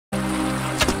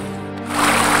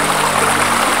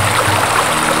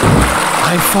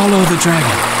I follow the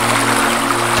dragon.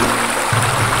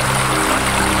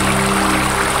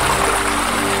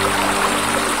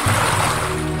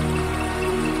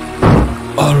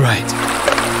 All right.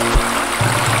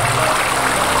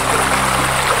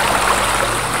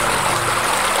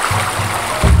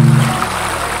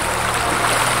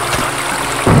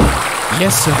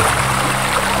 Yes, sir.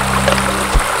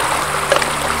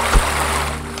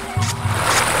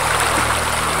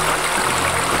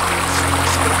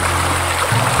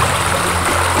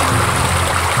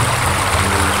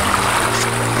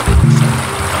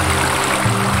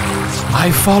 I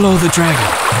follow the dragon.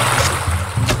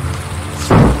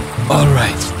 All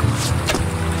right.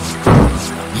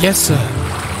 Yes, sir.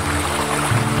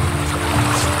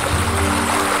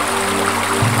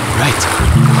 Right.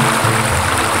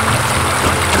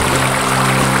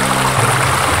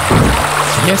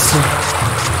 Yes, sir.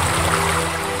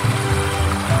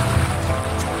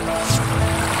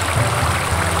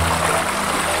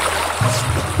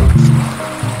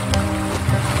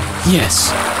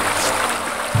 Yes.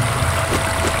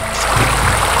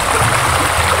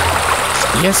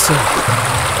 Yes, sir.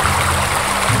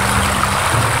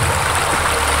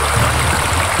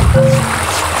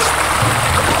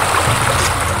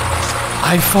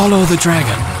 I follow the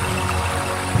dragon.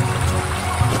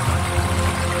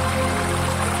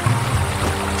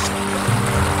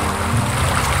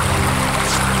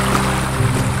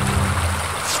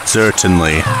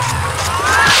 Certainly.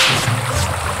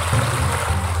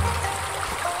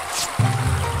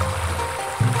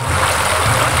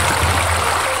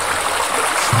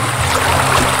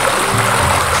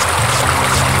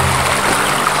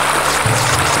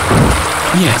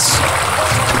 Yes.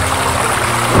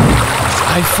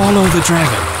 I follow the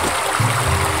dragon.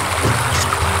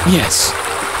 Yes.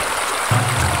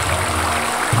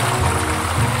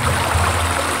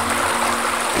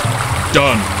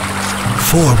 Done.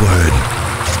 Forward.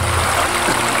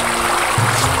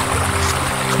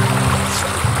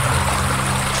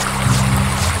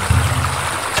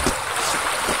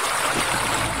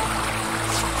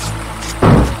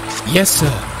 Yes,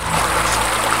 sir.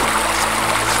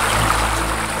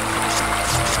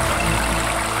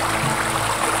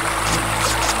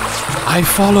 I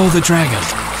follow the dragon.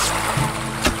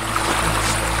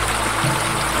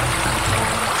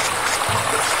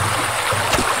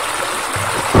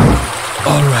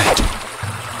 All right.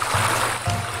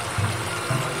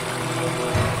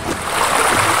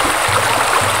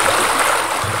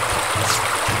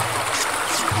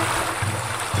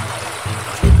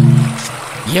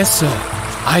 Yes, sir.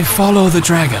 I follow the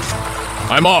dragon.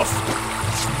 I'm off.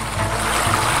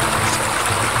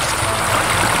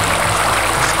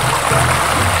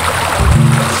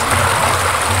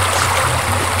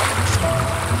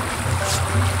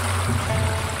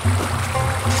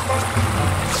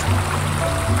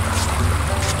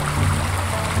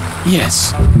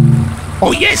 Yes.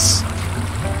 Oh, yes!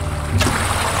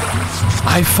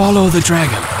 I follow the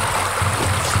dragon.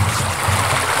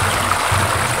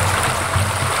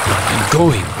 I'm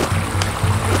going.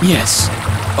 Yes.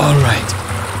 All right.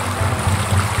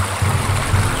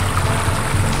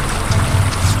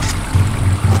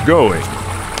 Going.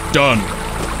 Done.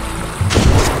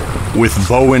 With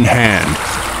bow in hand.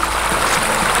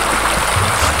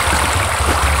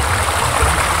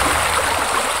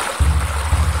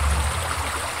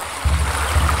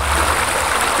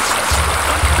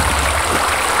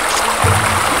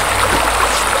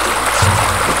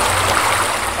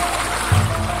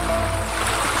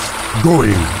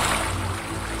 Going.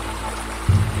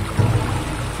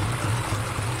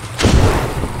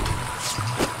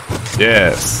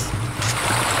 Yes.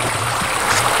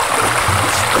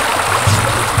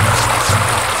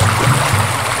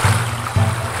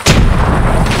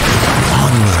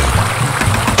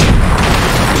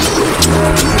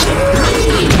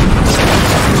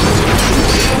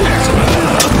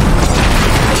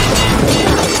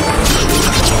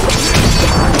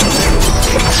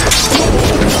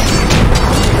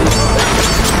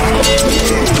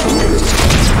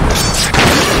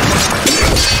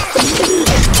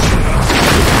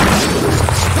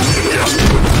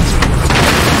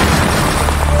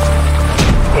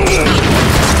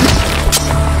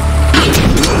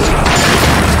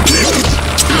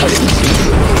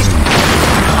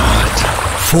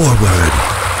 Forward.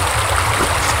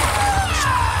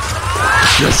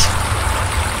 Yes.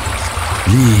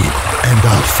 Lead and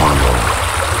I'll follow.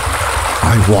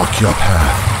 I walk your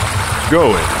path.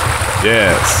 Going.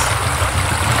 Yes.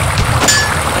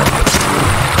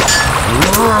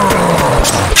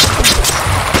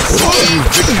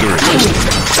 Victory.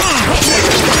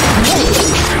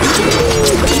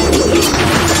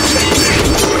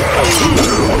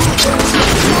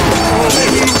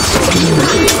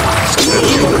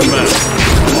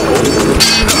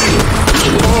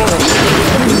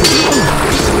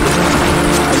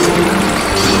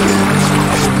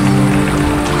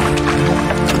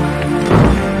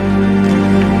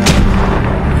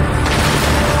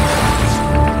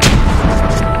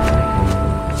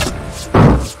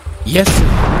 Yes, sir.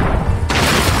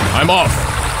 I'm off.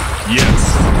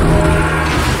 Yes.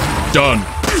 Done.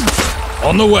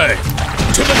 On the way.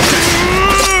 To the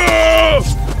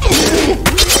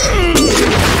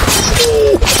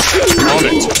On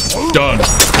it. Done.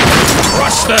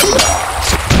 Crush them.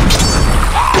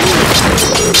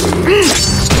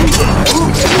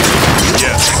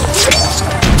 Yes.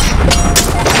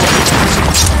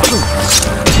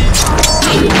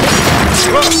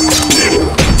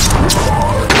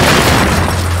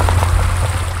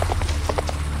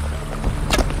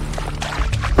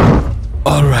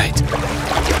 All right.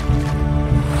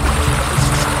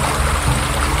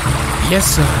 Yes,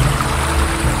 sir.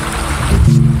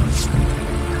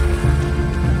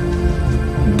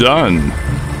 Done.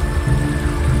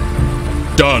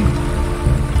 Done.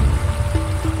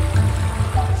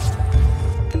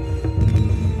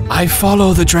 I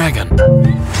follow the dragon.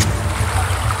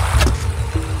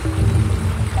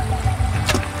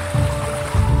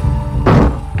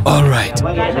 All right.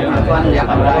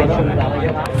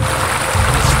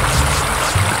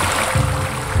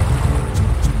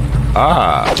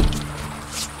 Ah.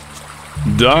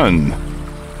 Done.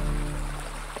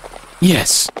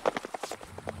 Yes.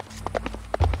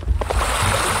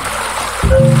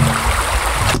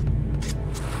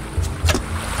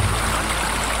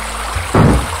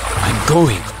 I'm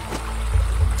going.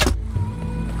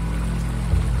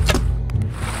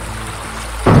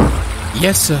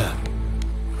 Yes, sir.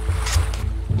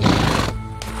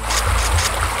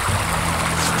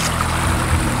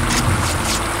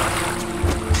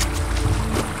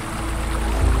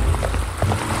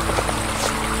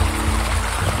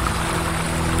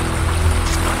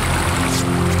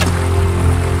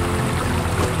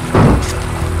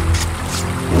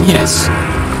 Yes.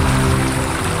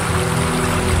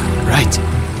 Right.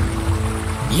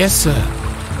 Yes, sir.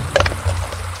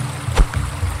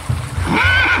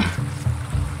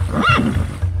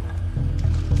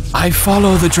 I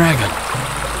follow the dragon.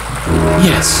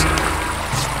 Yes.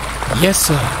 Yes,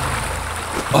 sir.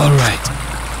 All right.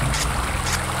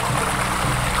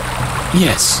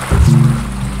 Yes.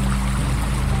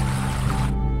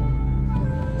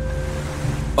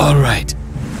 All right.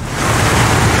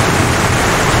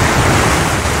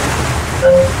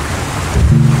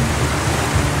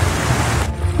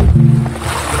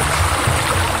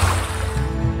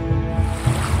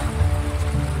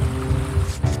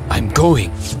 I'm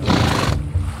going.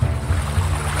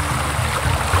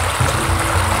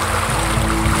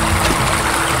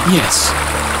 Yes.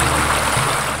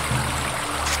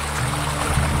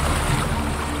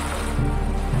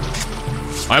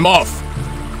 I'm off.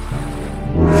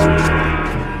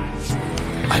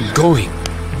 I'm going.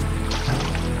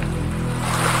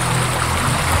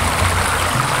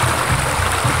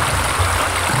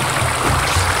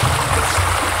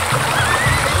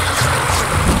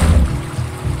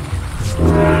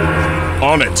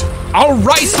 On it. Our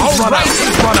rice has run out.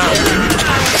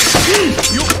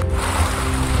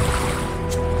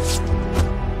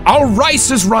 Our rice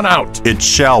has run out. It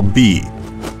shall be.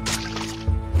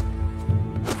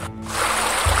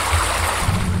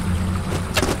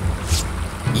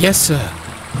 Yes, sir.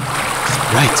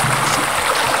 Right.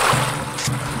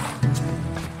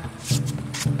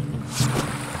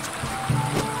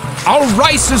 Our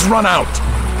rice has run out.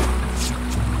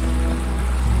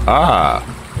 Ah.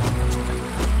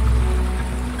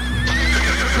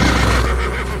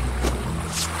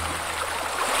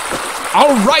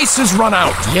 Our rice has run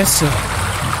out. Yes, sir.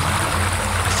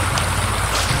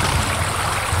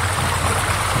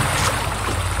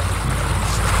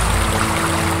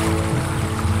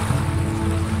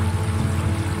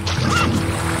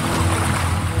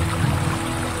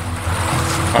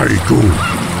 I go.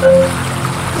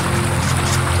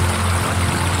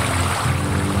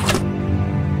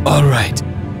 All right.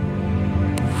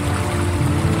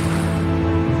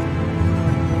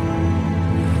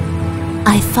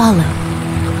 I follow.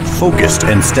 Focused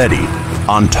and steady.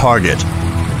 On target.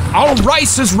 Our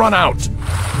rice has run out.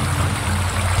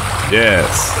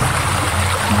 Yes.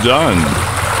 Done.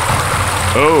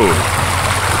 Oh.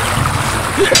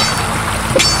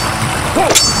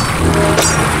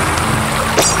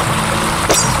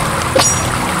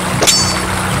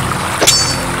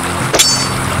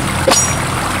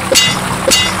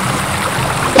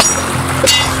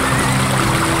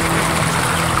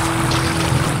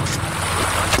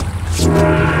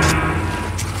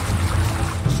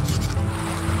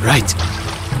 Right.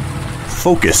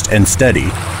 Focused and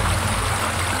steady.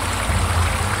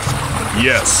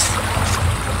 Yes.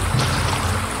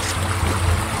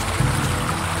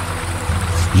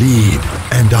 Lead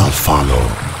and I'll follow.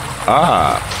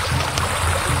 Ah.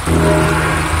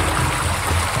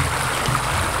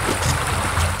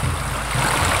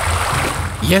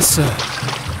 Yes, sir.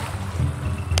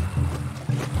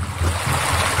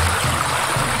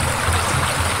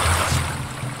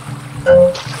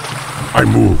 I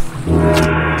move.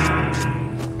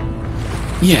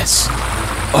 Yes.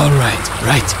 All right,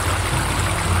 right.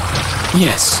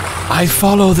 Yes, I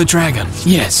follow the dragon.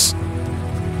 Yes.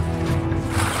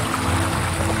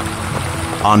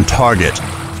 On target.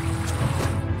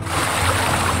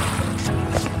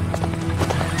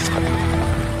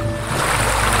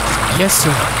 Yes, sir.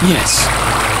 Yes.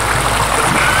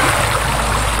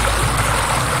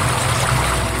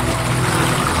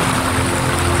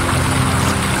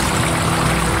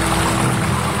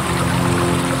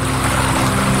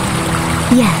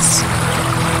 Yes.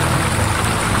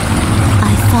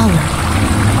 I follow.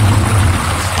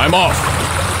 I'm off.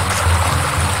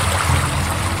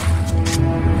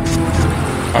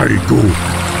 I go.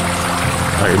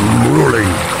 I'm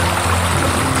ruling.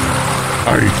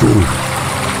 I go.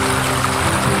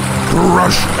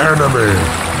 Crush enemy.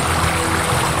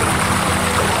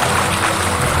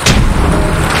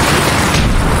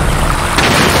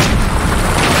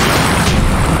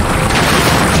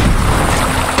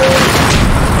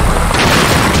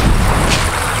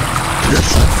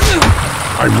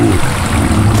 I move.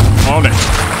 On it.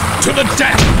 To the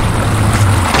death.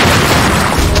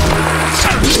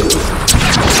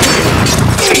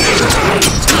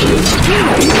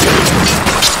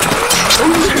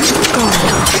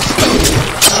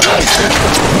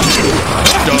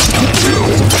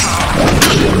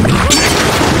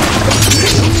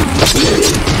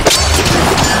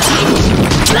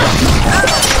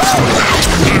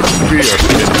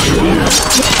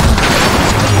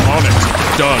 On it.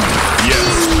 Done. Yes.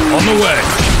 On the way.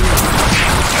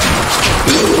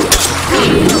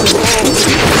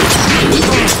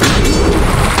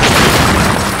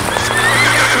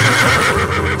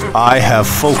 I have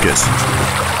focus.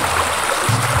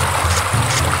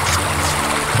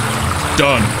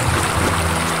 Done.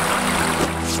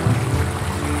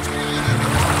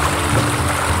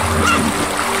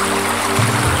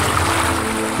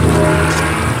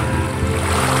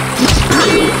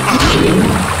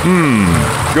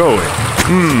 Going.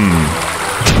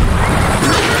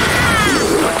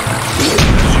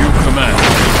 As you command.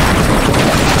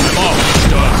 I'm off.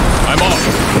 Done. I'm off.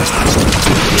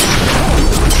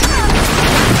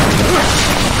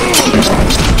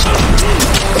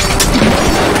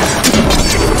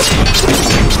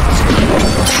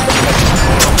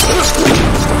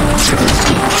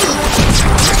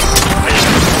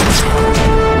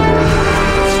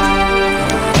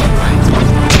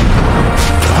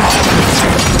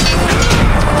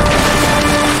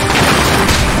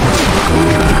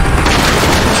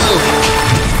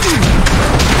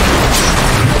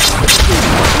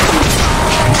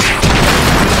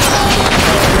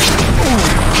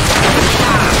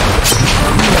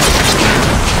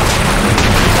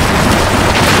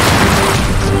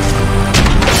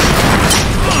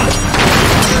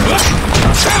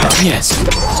 Yes.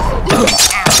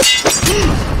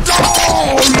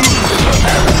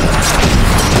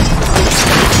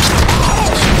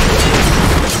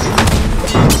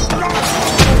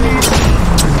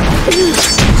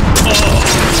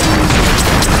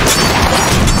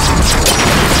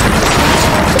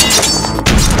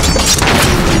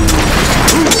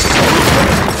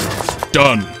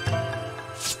 Done.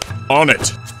 On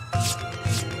it.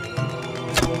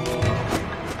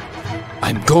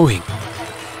 I'm going.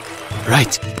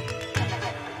 Right.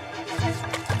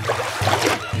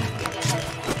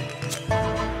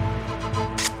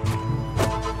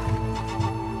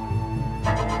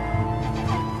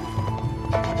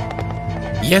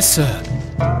 Yes, sir.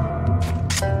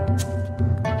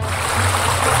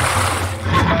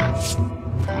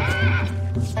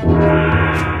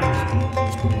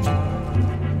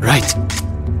 Right.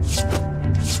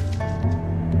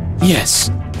 Yes.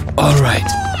 All right.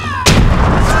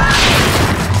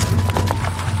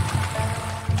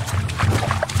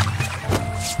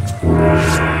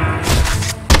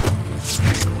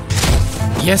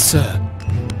 Yes, sir.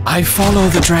 I follow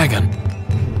the dragon.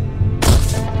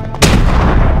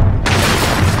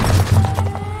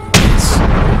 Yes.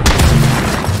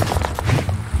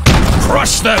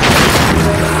 Crush them!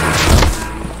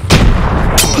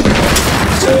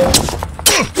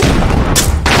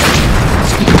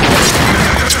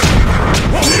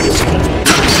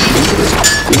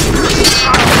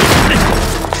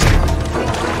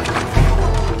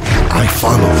 I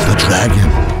follow the dragon.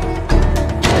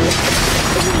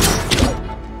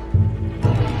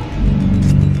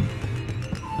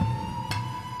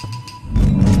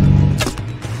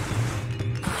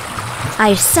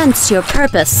 I sense your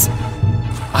purpose.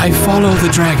 I follow the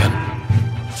dragon.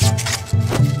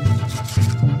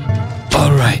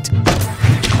 All right.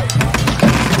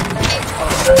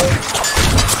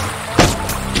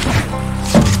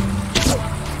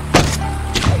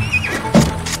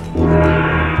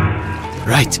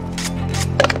 Right.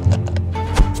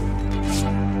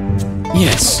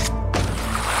 Yes.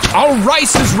 Our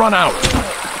rice has run out.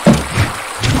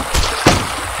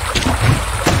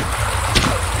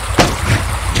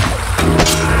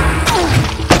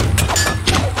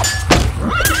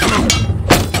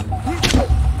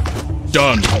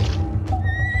 Done.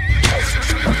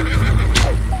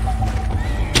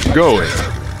 Going.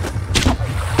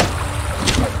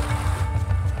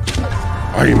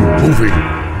 I'm moving.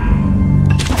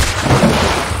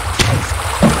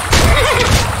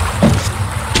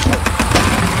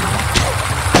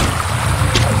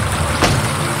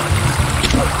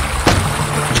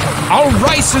 Our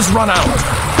rice has run out.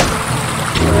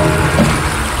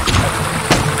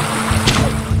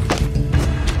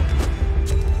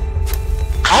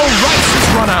 Our rice has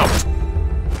run out.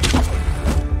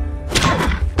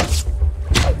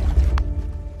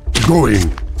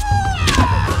 Going.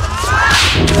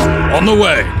 On the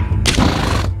way.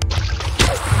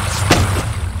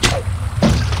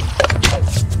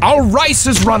 Our rice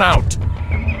has run out.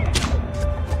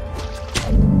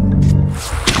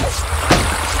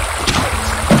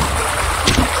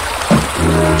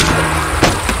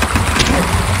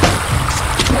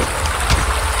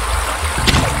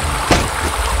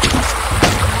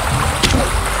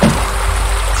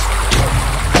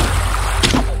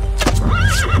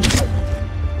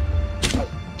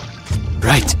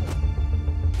 Right.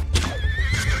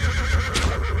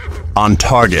 On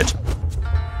target.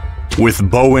 With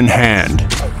bow in hand.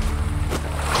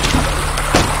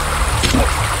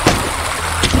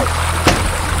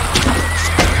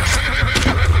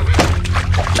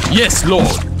 Yes, Lord.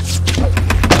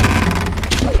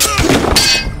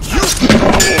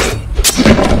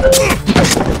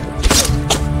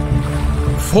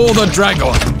 For the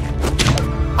dragon.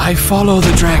 I follow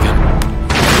the dragon.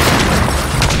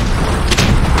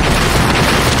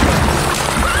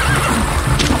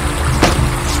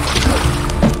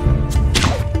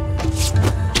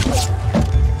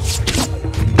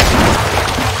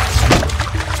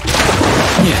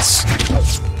 Yes.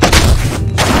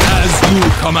 As you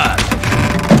command.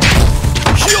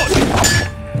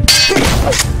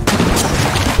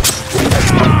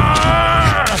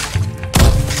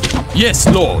 Yes,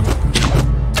 Lord.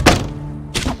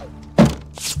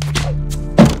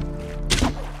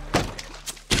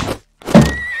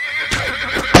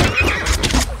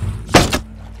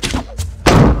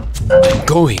 I'm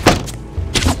going.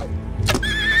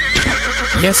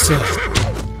 Yes, sir.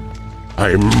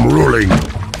 I'm ruling.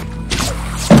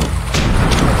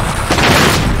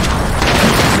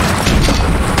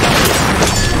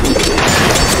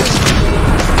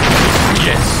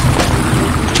 Yes.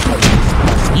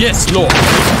 Yes, Lord.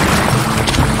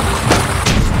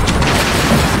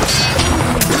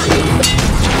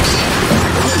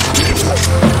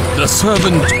 The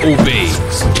servant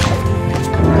obeys.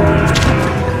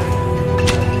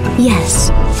 Yes.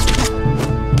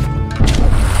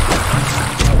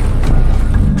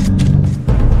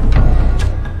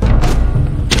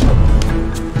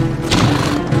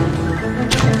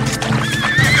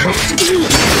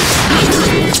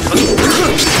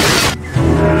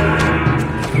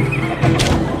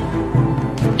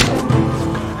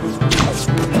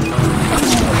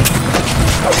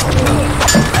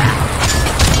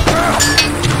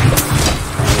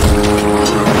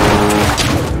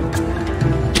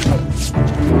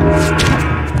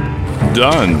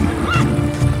 Done.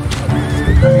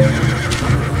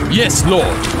 Yes,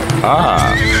 Lord.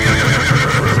 Ah.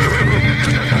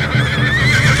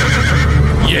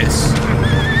 Yes.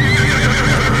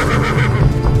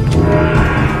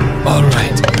 All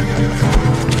right.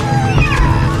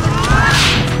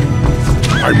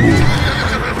 I move.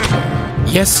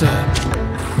 Yes, sir.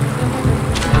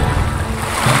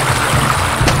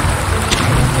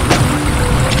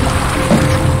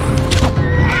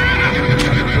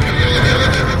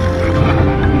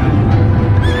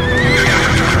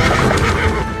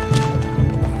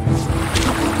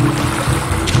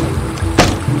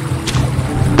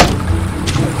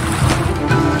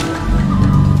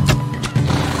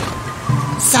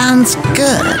 Sounds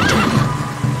good.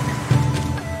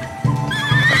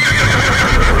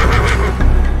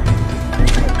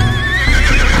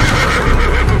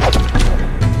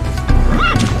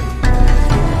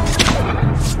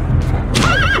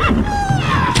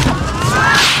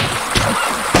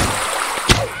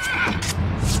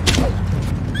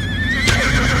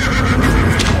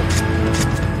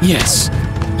 Yes.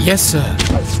 Yes, sir.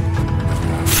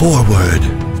 Forward.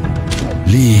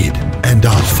 Lead, and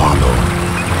I'll follow.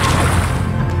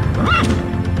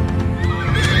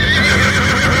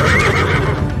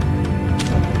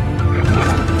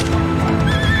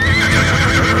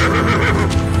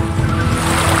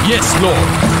 Yes, Lord.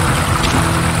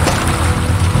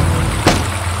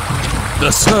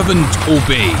 The servant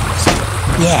obeys.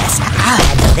 Yes, I'll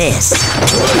handle this.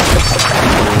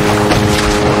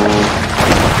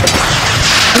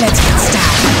 Let's get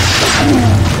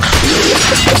started.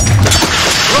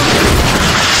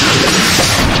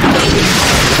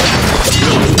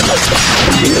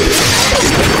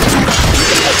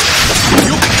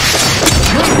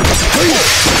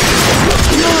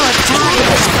 Lord,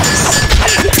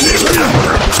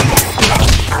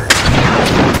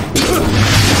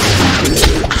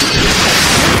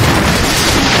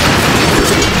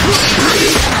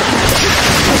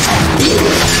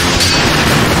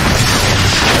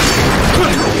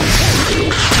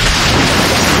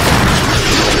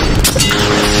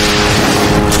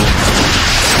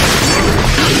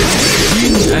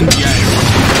 Yin and yang.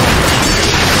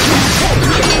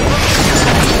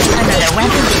 another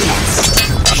weapon test.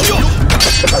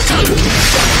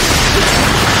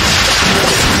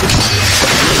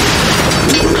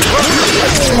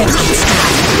 Let's get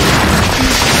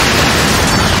started.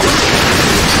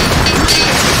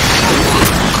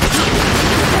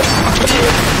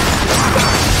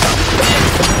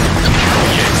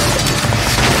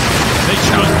 They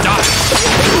shall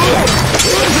die.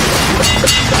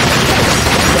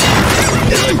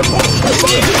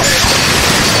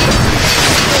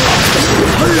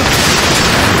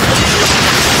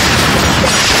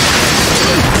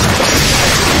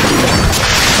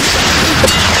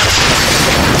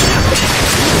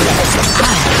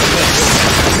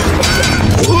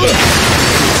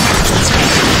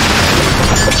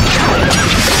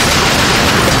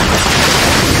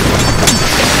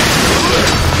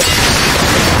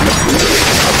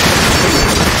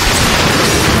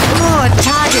 Lord,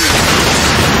 target.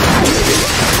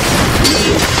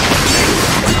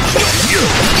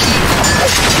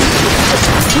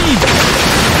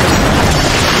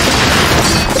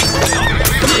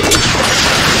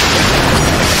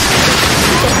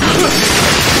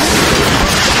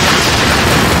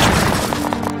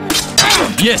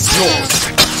 Yes, Lord.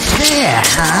 There,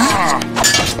 huh?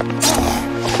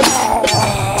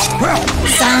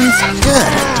 Sounds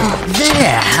good.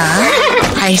 There,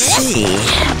 huh? I see.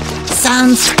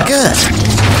 Sounds good.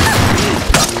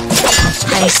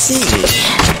 I see.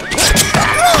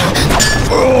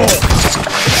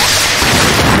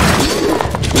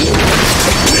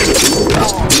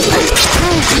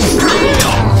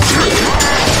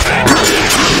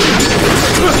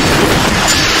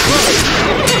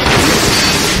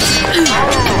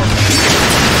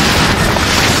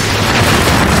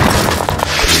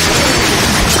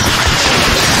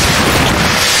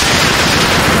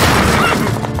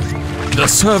 The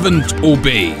servant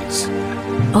obeys.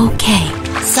 Okay.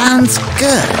 Sounds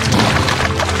good.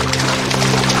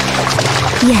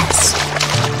 Yes.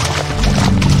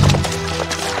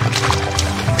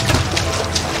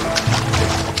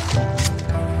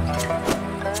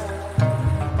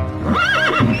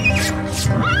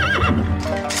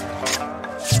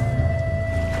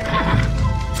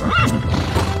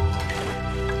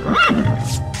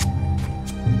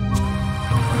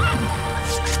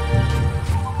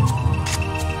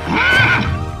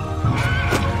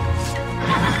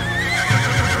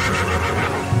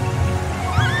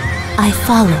 I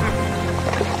follow.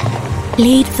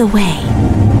 Lead the way.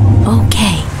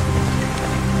 Okay.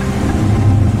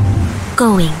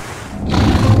 Going.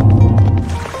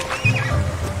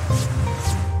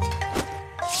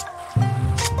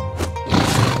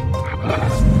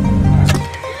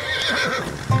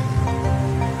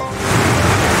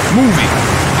 Moving.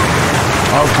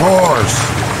 Of course.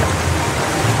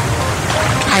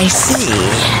 I see.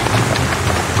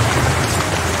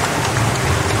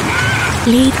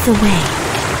 Lead the way.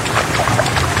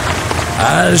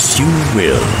 As you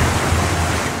will.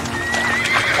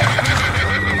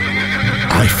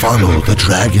 I follow the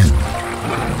dragon.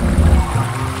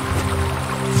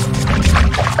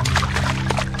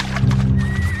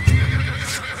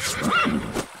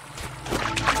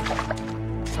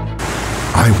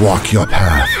 I walk your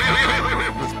path.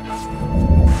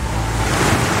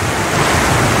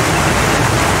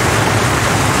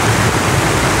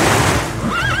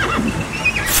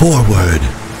 Forward.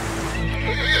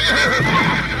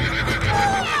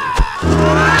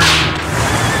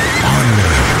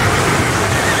 Onward.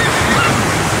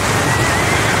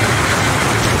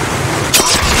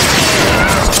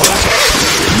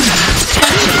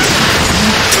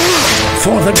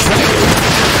 For the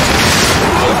dragon.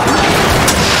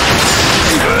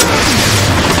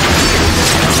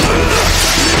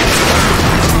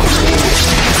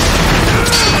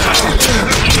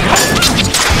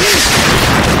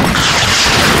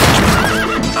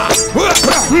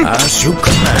 As you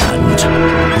command.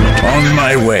 On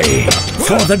my way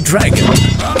for the dragon.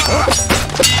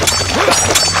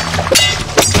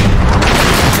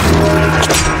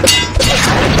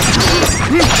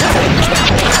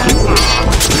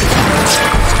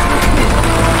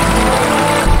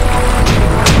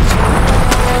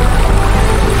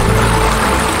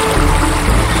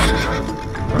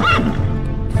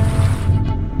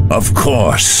 Of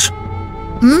course.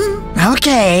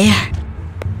 Okay.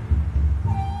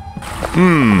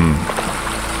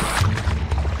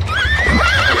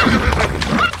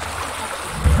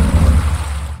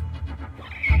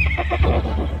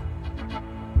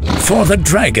 For the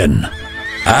dragon,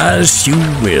 as you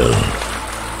will.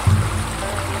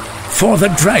 For the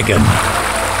dragon.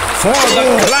 For the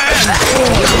clan!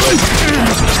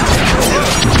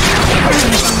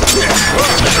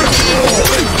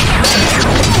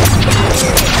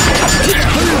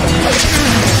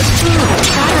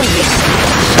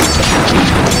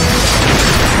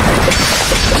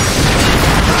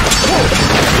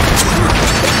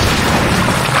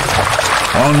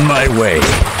 On my way.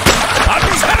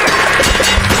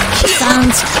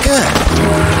 Sounds good.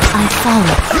 I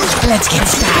follow. Let's get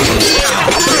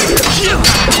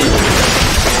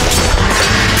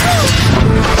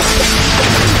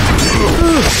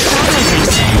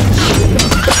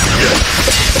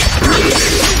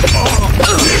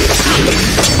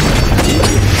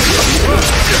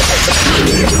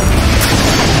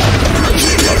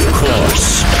Of course.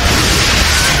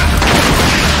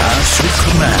 As you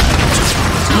command.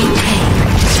 Okay.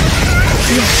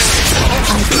 Yes,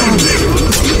 I follow.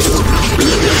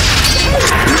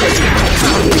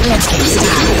 Let's get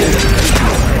started.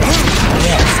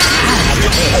 Yes, I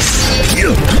like this.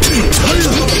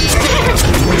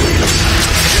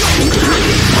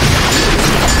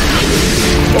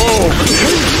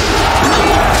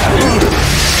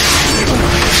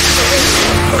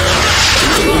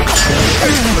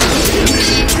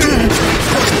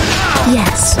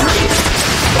 Yes.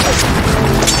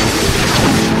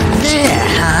 There,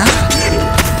 huh?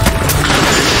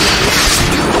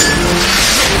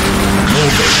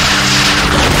 Moving.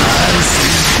 As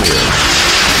you will.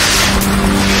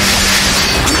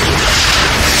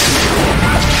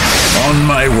 On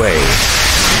my way.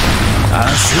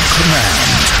 As you command.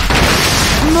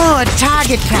 More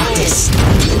target practice.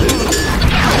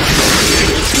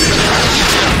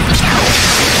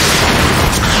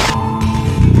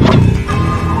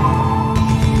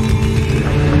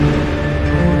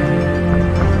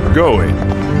 Going.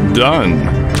 Done.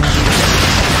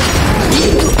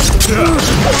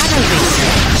 Battle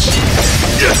research.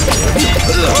 Yes,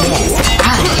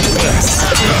 I like this.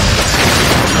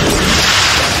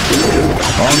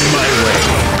 On my way.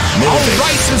 Moving.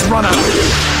 Rice has run out.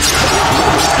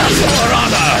 For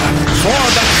honor. For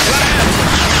the clan.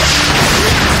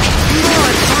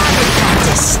 More target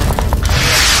practice.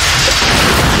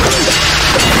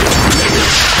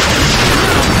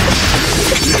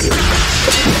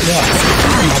 Yes,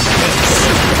 I like this.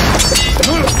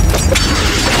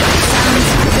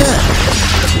 Sounds good.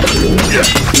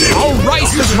 Our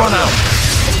rice has run out.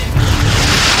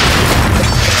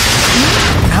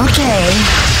 Okay.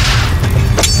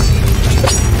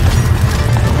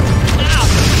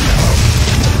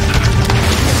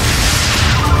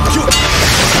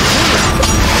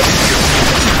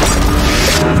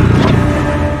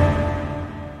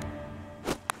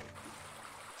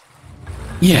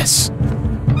 Yes.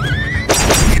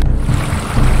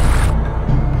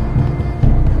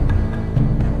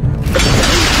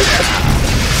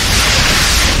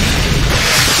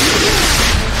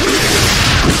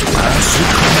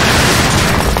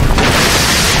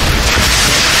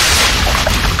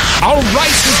 Our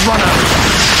rice has run out.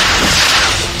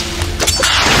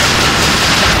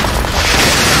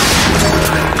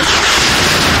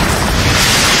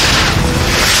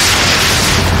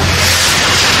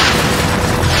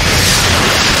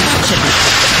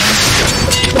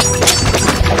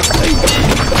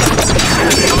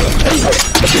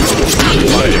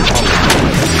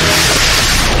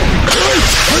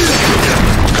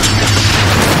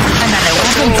 Another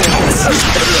weapon test.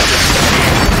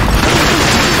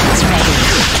 It's ready.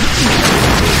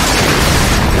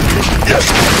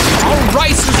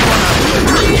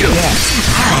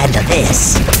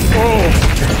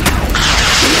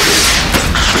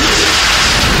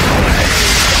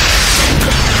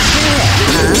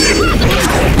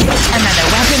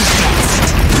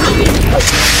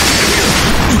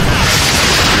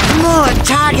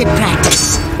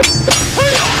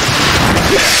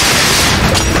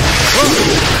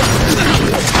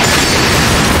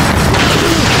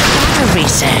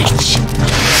 research.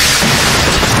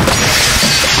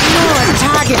 More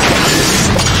target practice.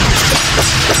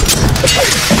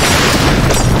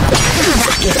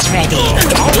 Rockets ready.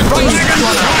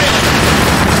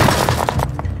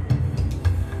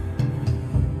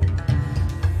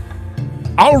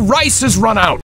 Our rice has run out.